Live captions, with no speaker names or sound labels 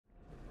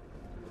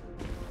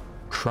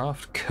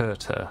Craft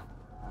Kurta.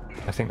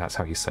 I think that's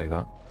how you say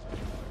that.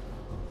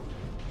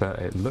 But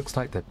it looks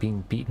like they're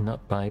being beaten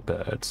up by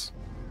birds.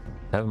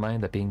 Never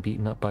mind, they're being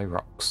beaten up by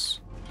rocks.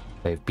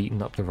 They've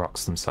beaten up the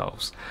rocks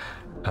themselves.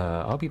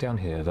 I'll be down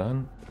here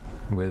then,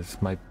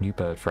 with my new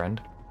bird friend,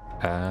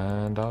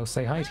 and I'll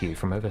say hi to you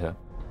from over here.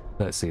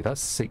 Let's see, that's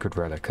Sacred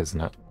Relic,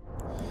 isn't it?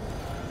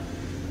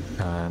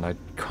 And I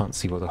can't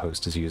see what the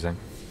host is using.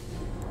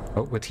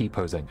 Oh, we're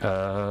T-posing.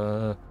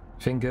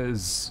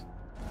 Fingers.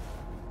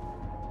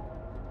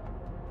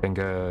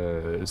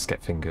 Fingers.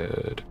 Get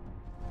fingered.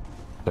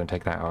 Don't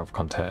take that out of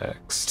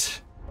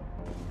context.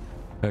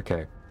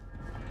 Okay.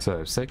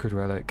 So, Sacred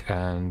Relic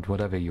and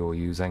whatever you're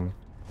using.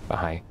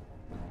 Hi.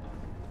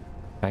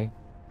 Hi.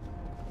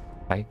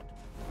 Hi.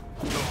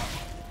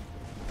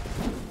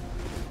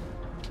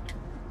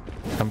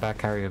 Come back,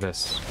 carry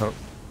this. Oh.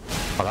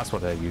 Oh, that's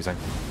what they're using.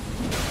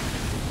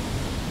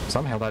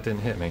 Somehow that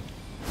didn't hit me.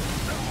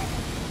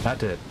 That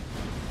did.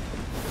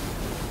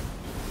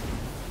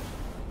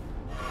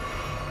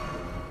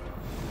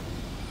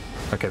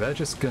 Okay, they're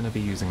just gonna be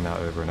using that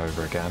over and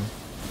over again.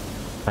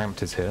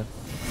 Ramped is here.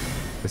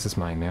 This is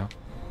mine now.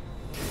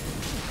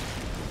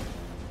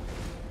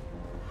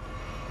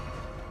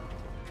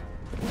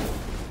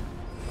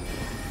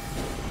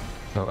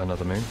 Oh,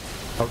 another moon.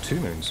 Oh, 2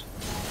 moons.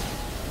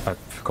 I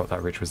forgot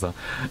that Ridge was there.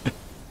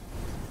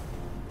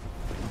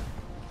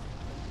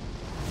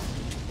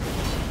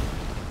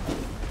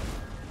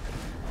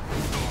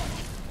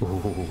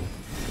 Ooh.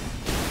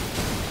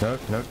 No,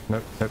 no,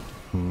 no, no,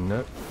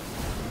 no.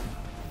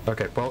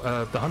 Okay, well,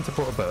 the hunter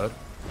brought a bird.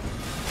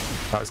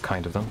 That was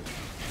kind of them.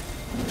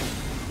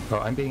 Oh,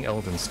 I'm being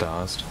Elden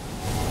Starsed.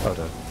 Oh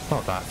no,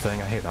 not that thing,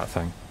 I hate that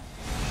thing.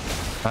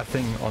 That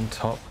thing on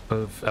top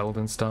of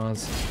Elden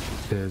Stars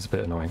is a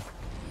bit annoying.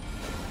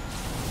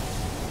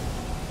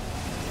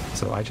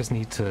 So I just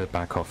need to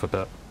back off a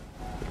bit.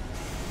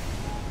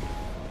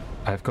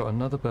 I've got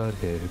another bird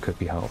here who could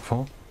be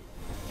helpful.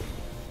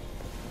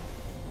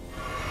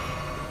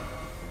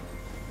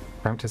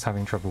 Ramped is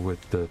having trouble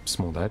with the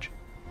small ledge.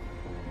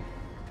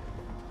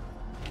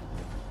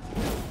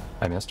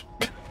 I missed.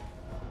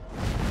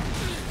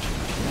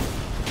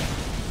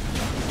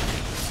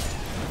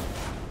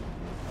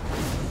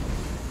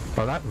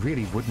 Well, that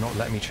really would not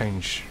let me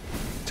change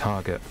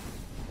target.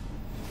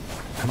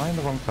 Am I in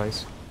the wrong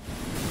place?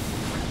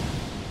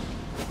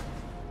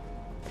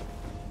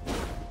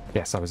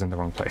 Yes, I was in the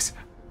wrong place.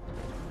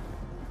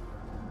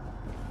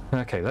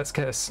 Okay, let's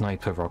get a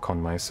sniper rock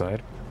on my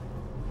side.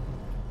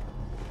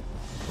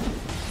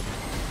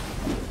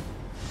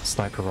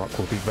 Sniper rock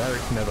will be very...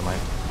 Never mind.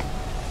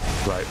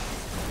 Right.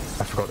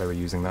 I forgot they were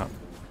using that.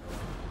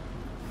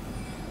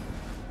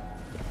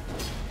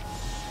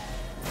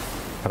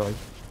 Hello.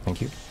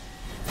 Thank you.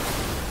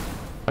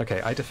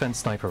 Okay, I defend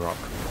Sniper Rock.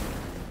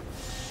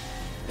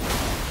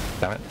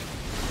 Damn it.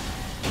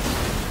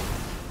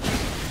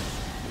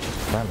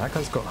 Man, that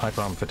guy's got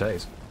hyper armor for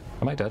days.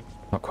 Am I dead?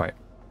 Not quite.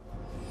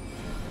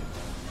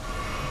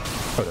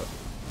 Hold up.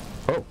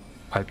 Oh!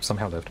 I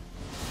somehow lived.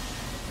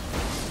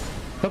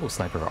 Double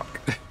Sniper Rock.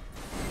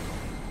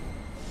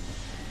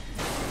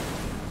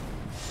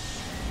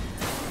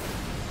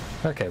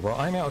 Okay, well,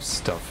 I'm out of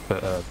stuff,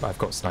 but I've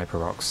got Sniper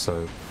Rocks,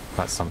 so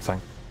that's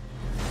something.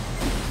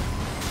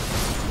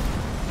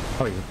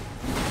 Oh, you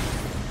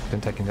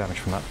didn't take any damage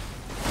from that.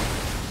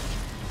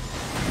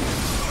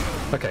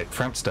 Okay,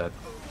 Framp's dead.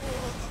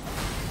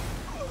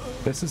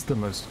 This is the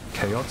most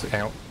chaotic...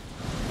 Ow.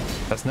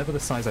 That's never the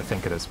size I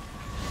think it is.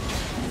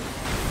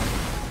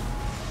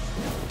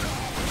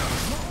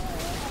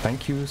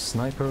 Thank you,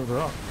 Sniper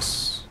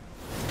Rocks.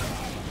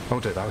 Oh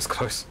dear, that was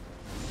close.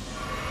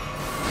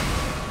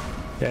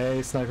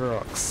 Yay, Sniper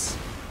Rocks.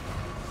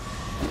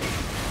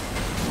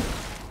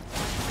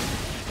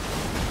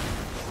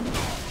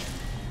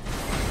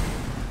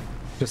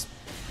 Just...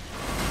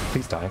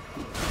 please die.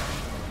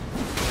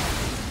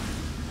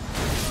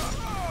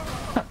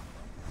 Huh.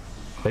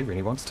 They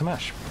really wants to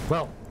mash.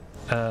 Well,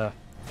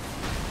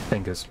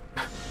 fingers.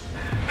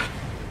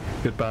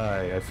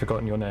 Goodbye, I've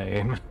forgotten your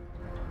name.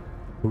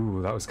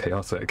 Ooh, that was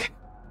chaotic.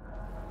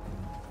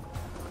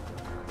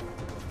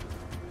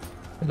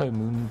 Hello,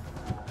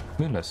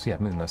 Moonless, yeah,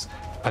 Moonless.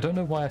 I don't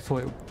know why I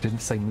thought it didn't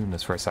say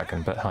Moonless for a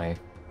second, but hi.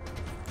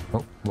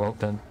 Oh, well,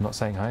 they're not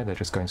saying hi, they're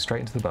just going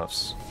straight into the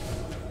buffs.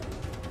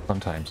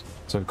 Sometimes.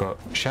 So we've got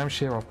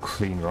Shamshir off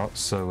Clean Rot,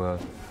 so,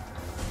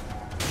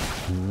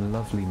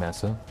 lovely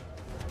meta.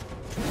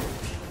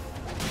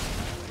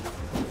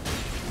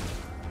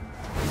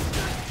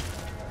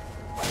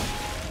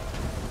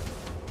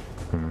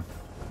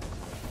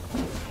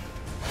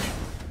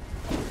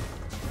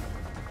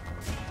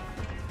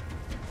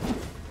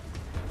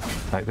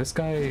 Like, this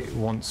guy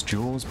wants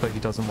jewels, but he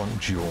doesn't want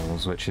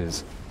jewels, which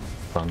is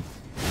fun.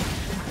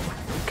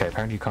 Okay,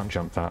 apparently you can't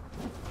jump that.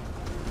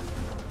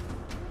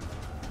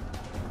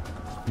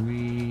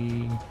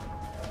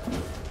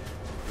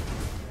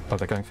 Oh,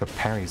 they're going for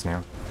parries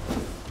now.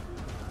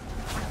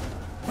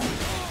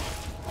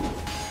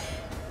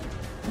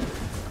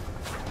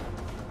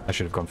 I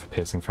should have gone for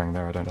Piercing Fang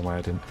there, I don't know why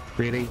I didn't.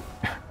 Really?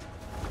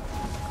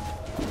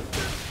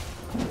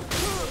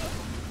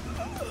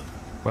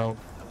 Well,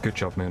 good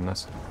job,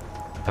 Moonless.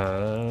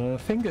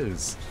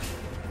 Fingers!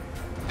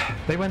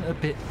 They went a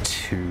bit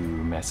too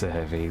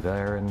meta-heavy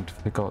there and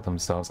forgot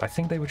themselves. I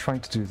think they were trying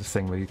to do the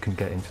thing where you can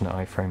get infinite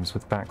iframes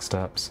with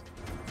backsteps.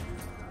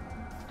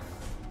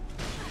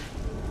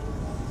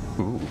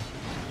 Ooh.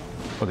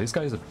 Well, these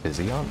guys are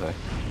busy, aren't they?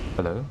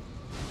 Hello?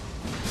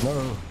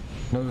 No!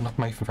 No, not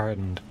my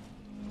friend.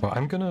 Well,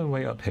 I'm gonna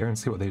wait up here and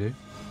see what they do.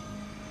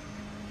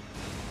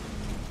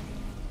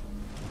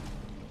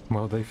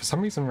 Well, they for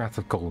some reason Wrath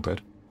of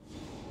Golded.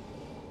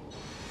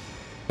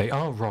 They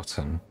are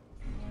rotten.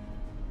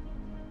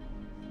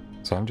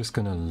 So I'm just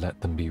gonna let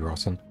them be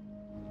rotten.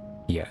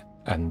 Yeah,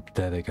 and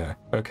there they go.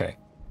 Okay.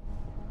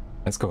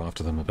 Let's go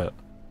after them a bit.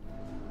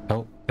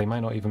 Hell, they might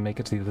not even make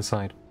it to the other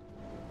side.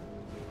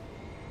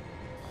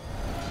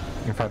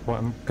 In fact, what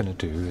I'm gonna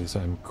do is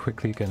I'm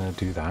quickly gonna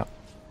do that.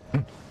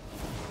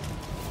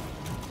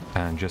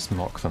 And just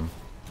mock them.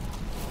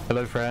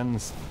 Hello,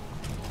 friends!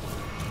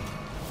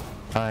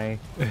 Hi!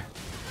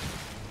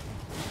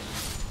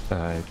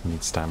 I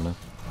need stamina.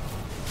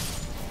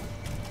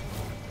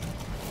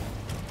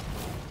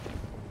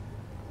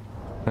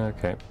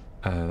 Okay,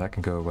 that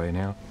can go away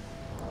now.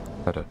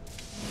 Better.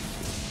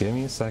 Give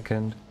me a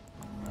second.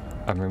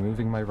 I'm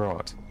removing my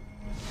rod.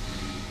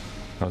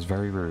 That was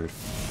very rude.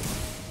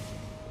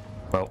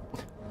 Well,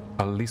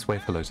 I'll at least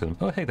wave hello to them.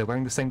 Oh hey, they're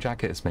wearing the same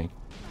jacket as me.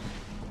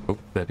 Oh,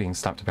 they're being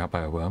slapped about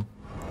by a worm.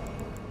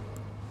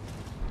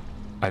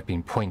 I've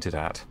been pointed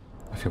at.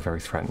 I feel very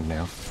threatened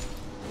now.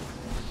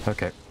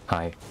 Okay,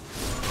 hi.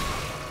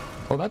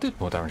 Well, that did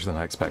more damage than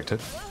I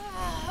expected.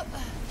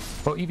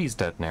 Well, Evie's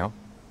dead now.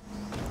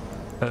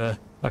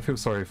 I feel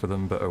sorry for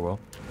them, but oh well.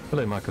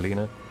 Hello,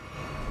 Marcolina.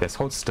 Yes,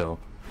 hold still.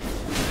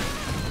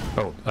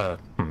 Oh,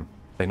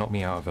 they knocked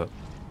me out of it.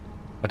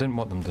 I didn't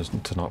want them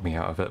to knock me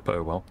out of it, but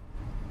oh well.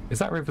 Is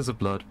that Rivers of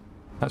Blood?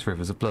 That's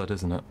Rivers of Blood,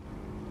 isn't it?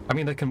 I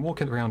mean, they can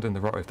walk it around in the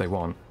rot if they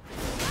want.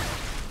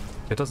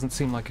 It doesn't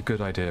seem like a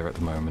good idea at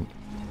the moment.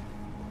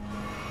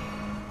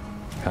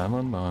 Come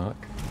on, Mark.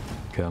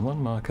 Come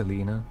on,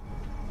 Marcolina.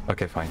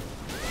 Okay, fine.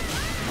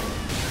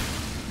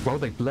 Well,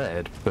 they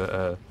bled,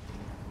 but,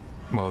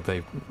 well,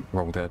 they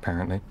rolled it,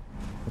 apparently.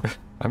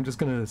 I'm just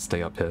gonna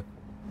stay up here.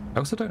 I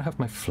also don't have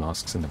my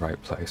flasks in the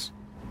right place.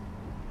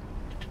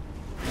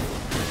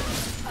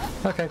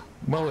 Okay,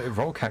 well, it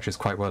roll catches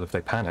quite well if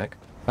they panic.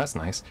 That's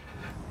nice.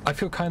 I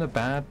feel kind of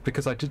bad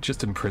because I did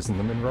just imprison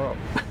them in rot.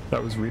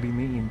 That was really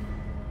mean.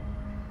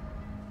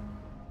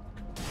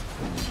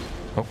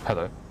 Oh,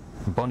 hello.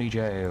 Bonnie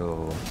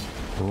Jail.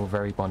 We're all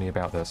very Bonnie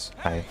about this.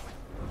 Hey.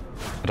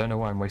 I don't know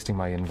why I'm wasting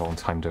my invuln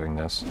time doing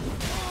this.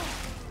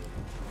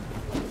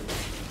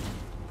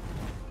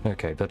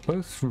 Okay, they're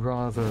both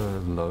rather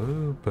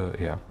low, but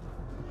yeah.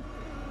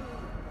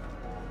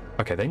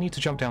 Okay, they need to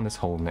jump down this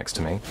hole next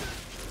to me.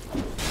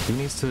 He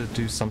needs to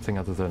do something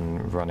other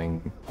than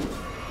running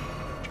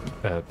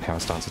power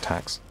stance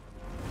attacks.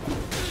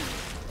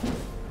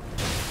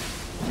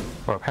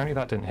 Well, apparently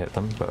that didn't hit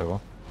them, but oh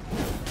well.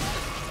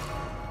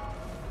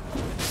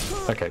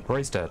 Okay,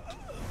 Roy's dead.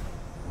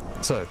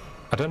 So,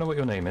 I don't know what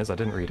your name is, I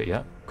didn't read it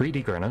yet.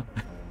 Greedy Grinner.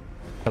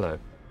 Hello.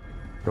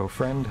 Your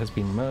friend has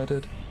been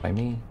murdered by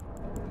me.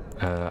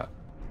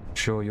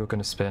 Sure, you're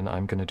gonna spin,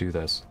 I'm gonna do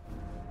this.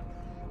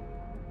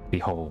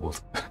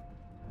 Behold.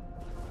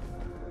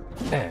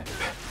 Eh.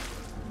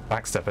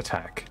 Backstep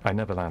attack. I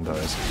never land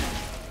those.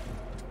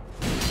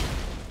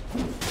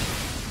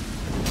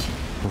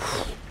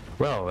 Oof.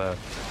 Well,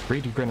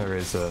 Greedy Grinner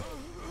is,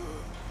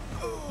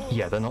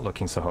 yeah, they're not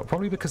looking so hot.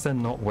 Probably because they're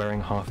not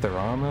wearing half their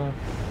armor.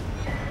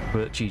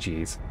 But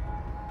GG's.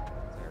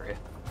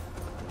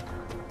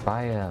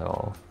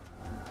 Fael.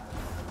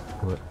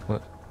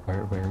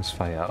 Where is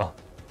Fael?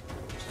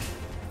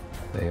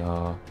 They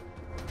are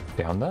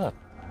down there.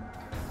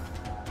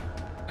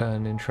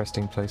 An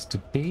interesting place to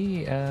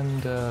be,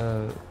 and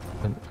a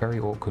very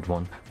awkward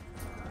one.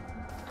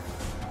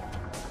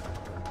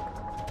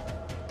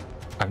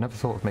 I've never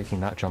thought of making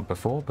that jump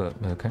before, but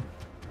okay.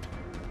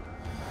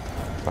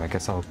 But I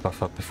guess I'll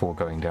buff up before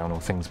going down, or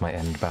things might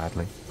end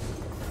badly.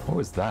 What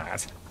was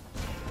that?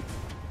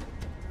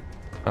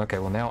 Okay,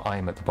 well now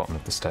I'm at the bottom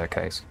of the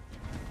staircase.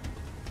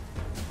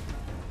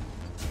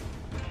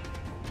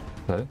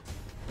 Hello?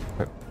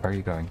 Where are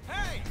you going?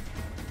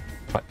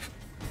 What?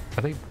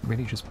 Are they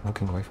really just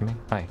walking away from me?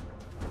 Hi.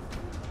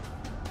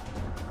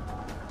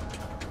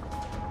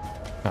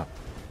 Oh,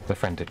 the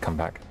friend did come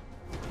back.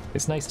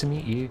 It's nice to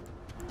meet you.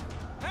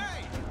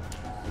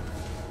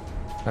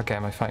 Okay,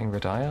 am I fighting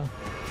Radiah?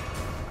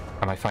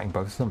 Am I fighting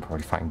both of them?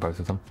 Probably fighting both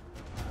of them.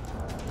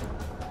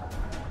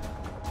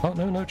 Oh,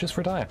 no, just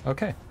Radiah.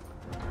 Okay.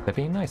 They're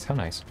being nice. How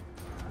nice.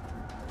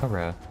 How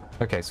rare.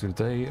 Okay, so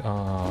they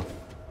are...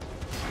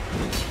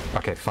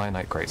 Okay, Fire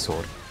Knight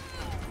Greatsword.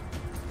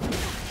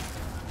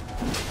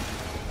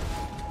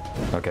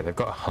 Okay, they've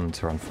got a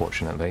Hunter,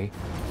 unfortunately.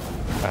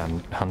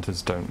 And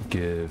Hunters don't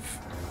give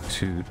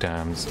two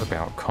damns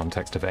about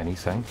context of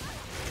anything.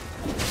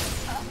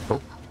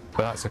 Oh,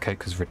 but that's okay,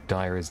 because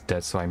Radiah is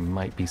dead, so I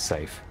might be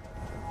safe.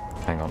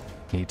 Hang on,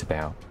 need to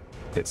bow.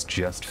 It's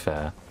just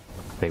fair.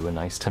 They were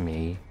nice to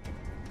me.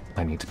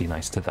 I need to be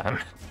nice to them.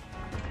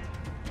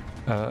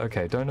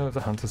 Okay, don't know if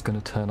the hunter's going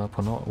to turn up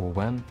or not, or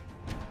when.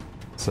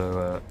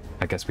 So,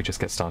 I guess we just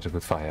get started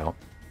with fire out.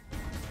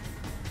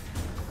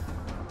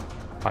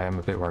 I am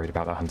a bit worried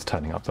about that hunter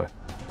turning up, though.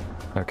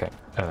 Okay,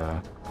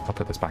 I'll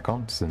put this back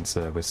on, since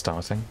we're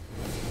starting.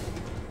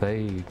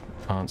 They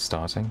aren't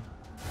starting.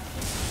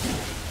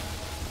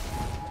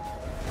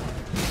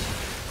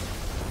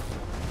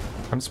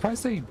 I'm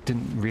surprised they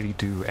didn't really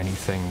do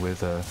anything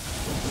with,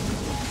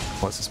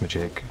 what's this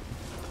magic?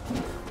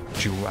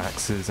 Dual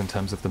axes in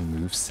terms of the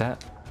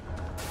moveset.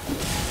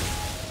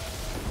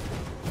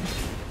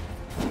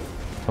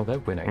 Oh, they're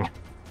winning.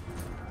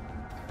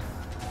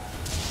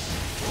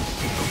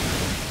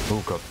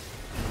 Oh god,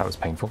 that was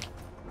painful.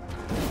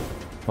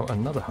 Oh,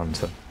 another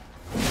hunter.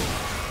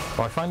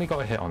 Oh, I finally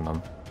got a hit on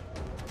them.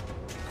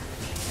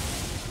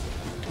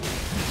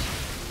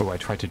 Oh, I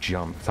tried to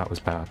jump. That was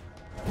bad.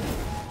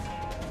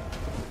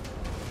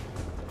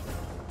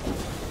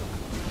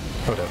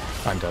 Oh no,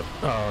 I'm dead.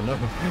 Oh no,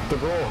 the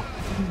roar!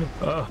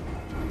 Oh,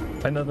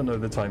 I never know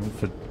the time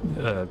for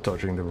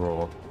dodging the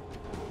roar.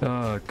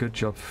 Oh, good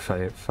job,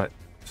 fail,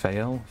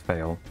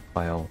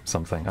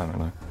 something, I don't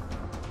know.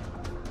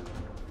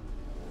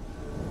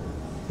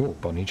 Oh,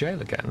 Bonnie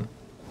Jail again.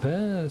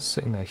 They're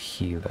sitting there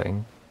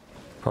healing.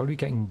 Probably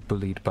getting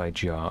bullied by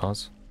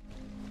jars.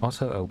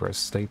 Otto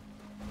Elbrus, they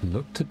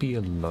look to be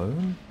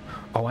alone?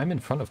 Oh, I'm in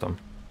front of them.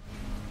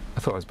 I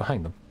thought I was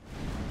behind them.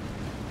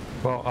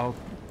 Well, I'll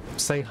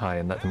say hi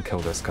and let them kill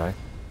this guy.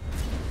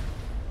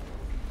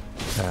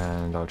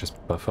 And I'll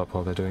just buff up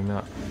while they're doing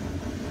that.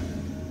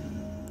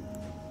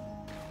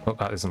 Oh,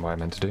 that isn't what I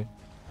meant to do.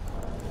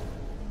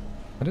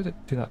 Why did it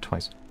do that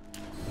twice?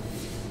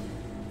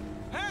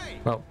 Hey!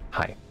 Well,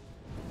 hi.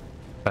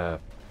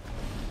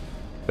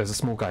 There's a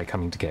small guy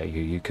coming to get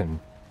you. You can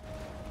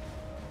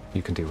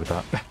deal with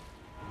that.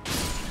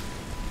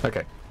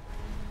 Okay.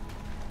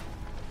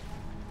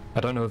 I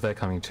don't know if they're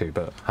coming too,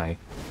 but hi.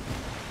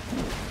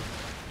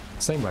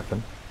 Same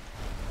weapon.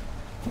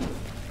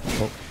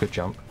 Oh, good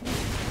jump.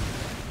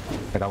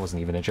 Hey, that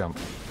wasn't even a jump.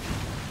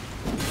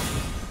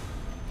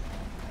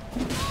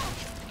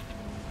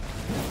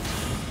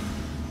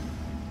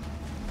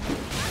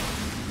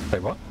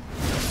 Wait, what?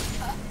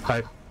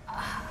 Hi.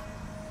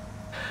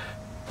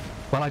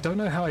 Well, I don't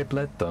know how I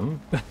bled them,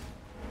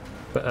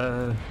 but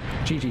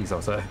GG's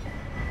Otto.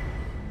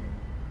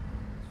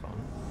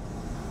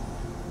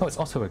 Oh, it's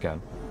Otto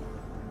again.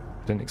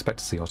 Didn't expect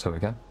to see Otto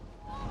again.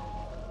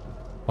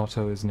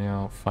 Otto is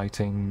now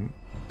fighting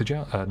the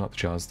jar, not the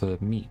jars, the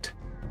meat.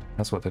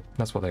 That's what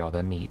they are.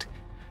 They're meat.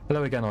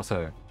 Hello again,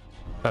 Otto.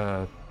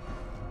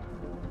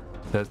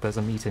 There's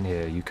a meat in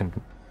here. You can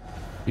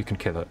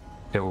kill it.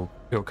 It'll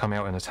come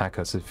out and attack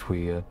us if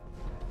we.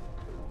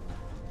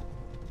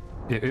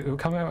 It'll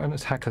come out and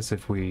attack us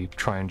if we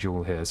try and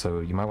duel here. So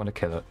you might want to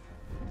kill it.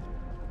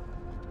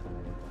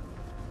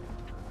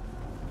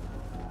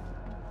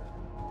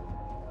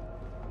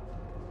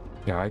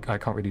 Yeah, I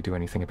can't really do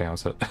anything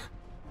about it.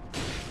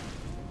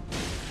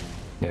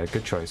 Yeah,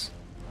 good choice.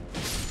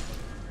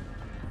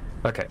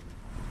 Okay.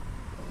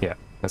 Yeah,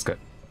 that's good.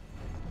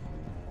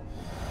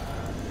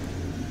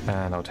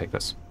 And I'll take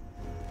this.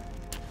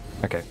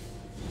 Okay.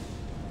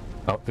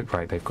 Oh,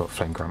 right, they've got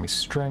Flame Grammy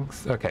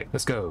Strength. Okay,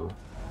 let's go.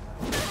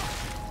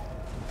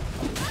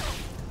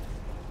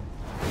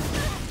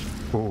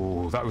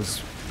 Oh, that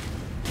was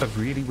a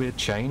really weird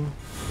chain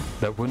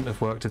that wouldn't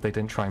have worked if they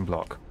didn't try and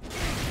block.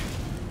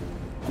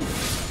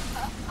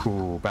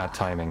 Ooh, bad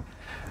timing.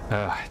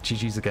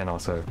 GG's again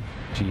also.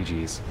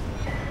 GG's.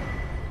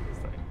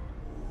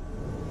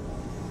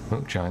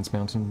 Oh, Giant's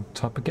Mountain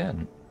top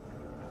again.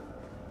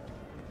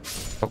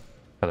 Oh,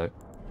 hello.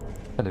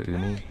 Hello,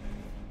 Umi.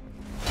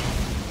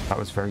 That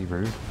was very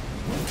rude.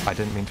 I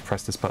didn't mean to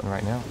press this button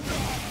right now.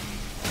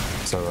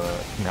 So,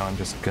 now I'm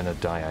just gonna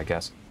die, I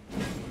guess.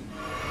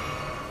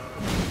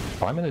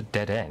 Oh, I'm in a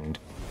dead end.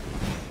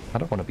 I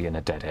don't want to be in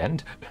a dead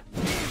end.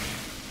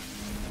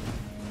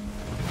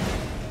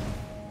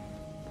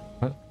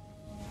 What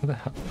the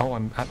hell? Oh,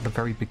 I'm at the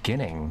very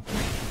beginning.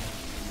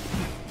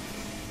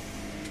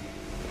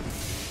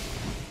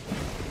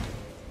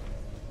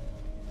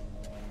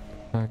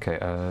 Okay,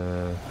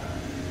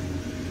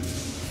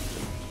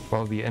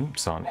 well, the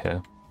imps aren't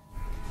here.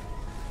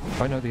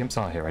 Oh no, the imps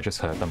are here, I just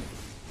heard them.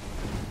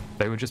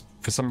 They were just,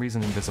 for some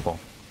reason, invisible.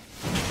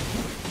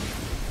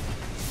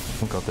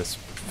 Oh god, this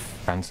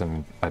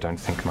phantom I don't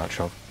think much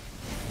of.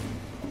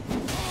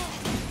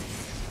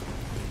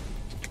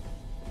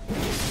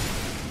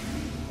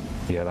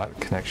 Yeah, that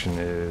connection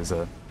is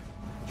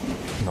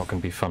not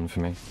going to be fun for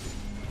me.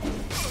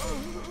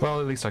 Well,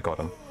 at least I got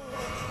him.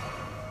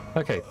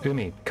 Okay,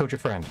 Umi, killed your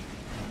friend.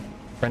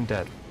 Friend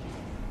dead.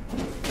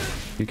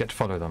 You get to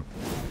follow them.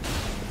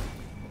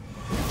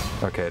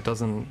 Okay, it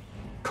doesn't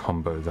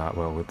combo that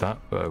well with that,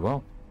 but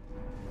well.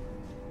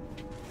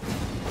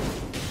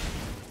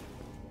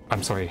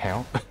 I'm sorry,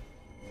 how?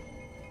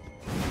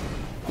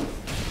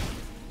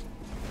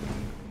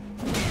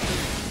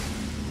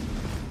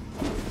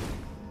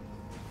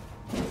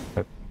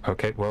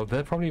 Okay, well,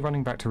 they're probably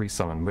running back to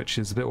resummon, which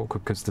is a bit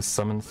awkward because the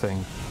summon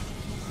thing...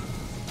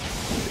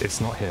 It's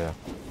not here.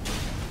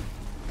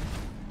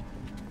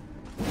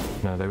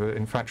 No, they were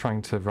in fact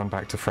trying to run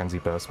back to Frenzy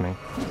Burst me.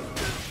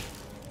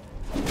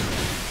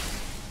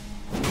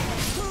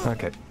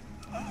 Okay.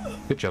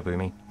 Good job,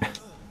 Umi.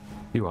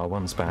 You are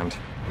one spammed.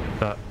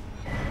 That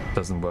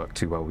doesn't work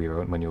too well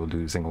when you're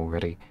losing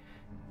already.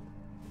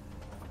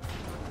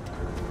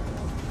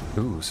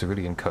 Ooh,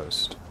 Cerulean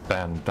Coast.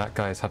 And that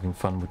guy is having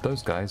fun with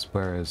those guys,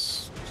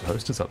 whereas the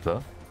host is up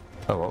there.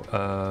 Oh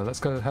well, let's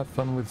go have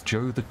fun with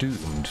Joe the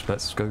Doomed.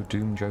 Let's go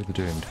doom Joe the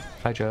Doomed.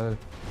 Hi, Joe.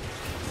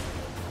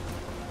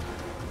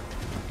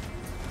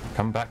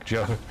 Come back,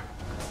 Joe.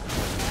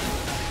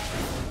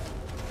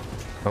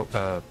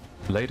 Oh,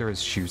 Lader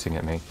is shooting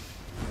at me.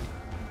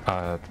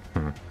 Well,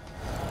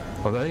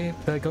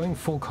 they're going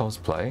full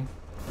cosplay.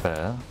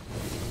 There.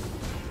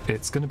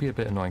 It's going to be a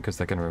bit annoying because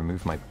they're going to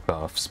remove my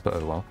buffs, but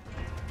oh well.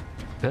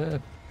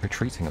 They're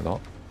retreating a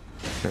lot.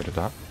 Go to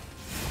that.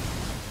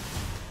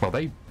 Well,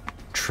 they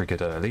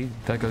triggered early.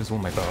 There goes all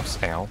my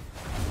buffs. Ow.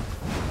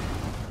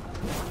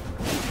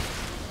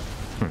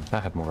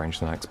 That had more range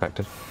than I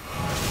expected.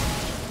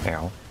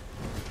 Ow.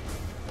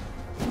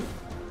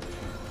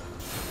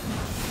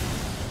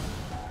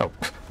 Oh,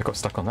 I got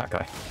stuck on that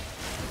guy.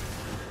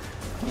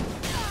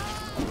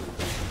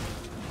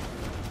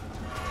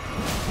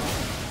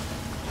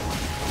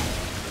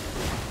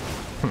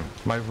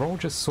 My roll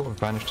just sort of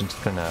vanished into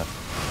thin air.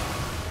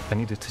 I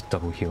needed to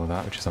double heal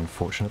that, which is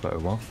unfortunate, but oh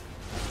well.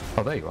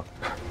 Oh, there you are.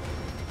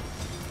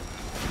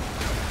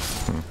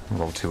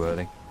 Roll too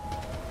early.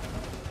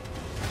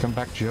 Come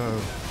back, Joe.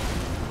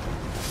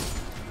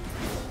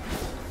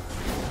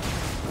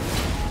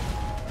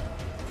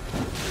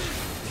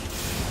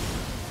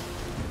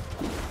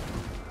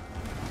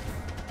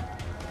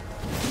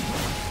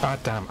 Ah,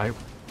 damn, I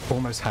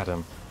almost had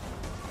him.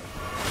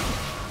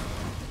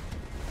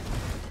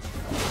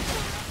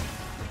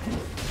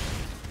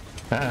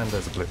 And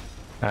there's a blue.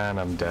 And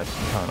I'm dead,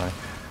 aren't I?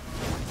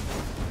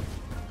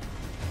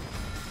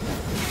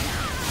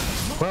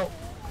 Well,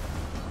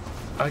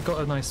 I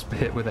got a nice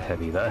hit with a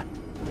heavy there.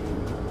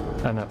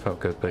 And that felt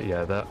good, but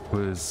yeah, that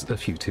was a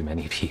few too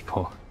many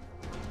people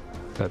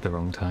at the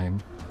wrong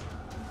time.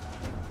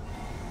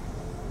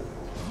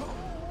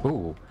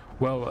 Ooh,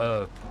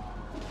 well,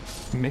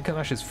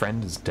 Mikolash's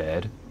friend is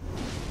dead.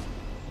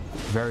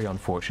 Very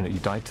unfortunate. You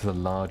died to the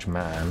large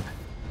man.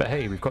 But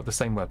hey, we've got the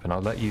same weapon.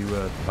 I'll let you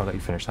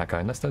finish that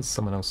guy. Unless there's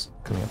someone else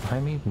coming up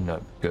behind me?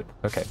 No. Good.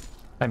 Okay.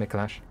 Hi,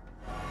 Mikolash.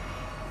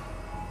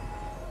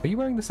 Are you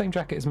wearing the same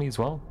jacket as me as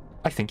well?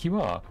 I think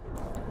you are.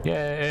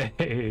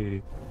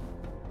 Yay!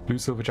 Blue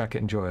silver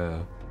jacket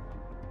enjoyer.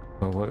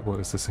 Well, what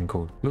was this thing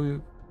called?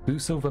 Blue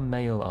silver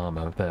mail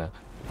armor. There.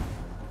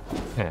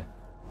 Yeah.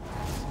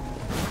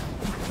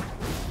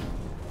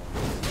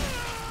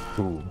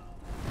 Ooh.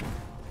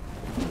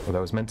 Well,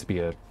 there was meant to be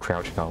a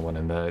crouching R one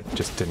in there, it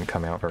just didn't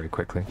come out very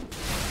quickly.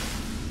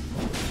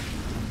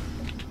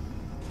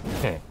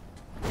 Yeah.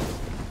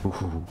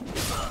 Ooh.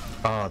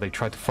 Ah, they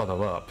tried to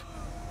follow up.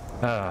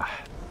 Ah,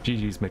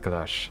 GG's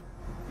Mikolash.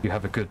 You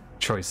have a good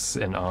choice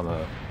in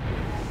armor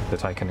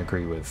that I can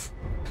agree with.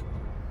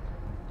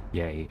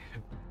 Yay.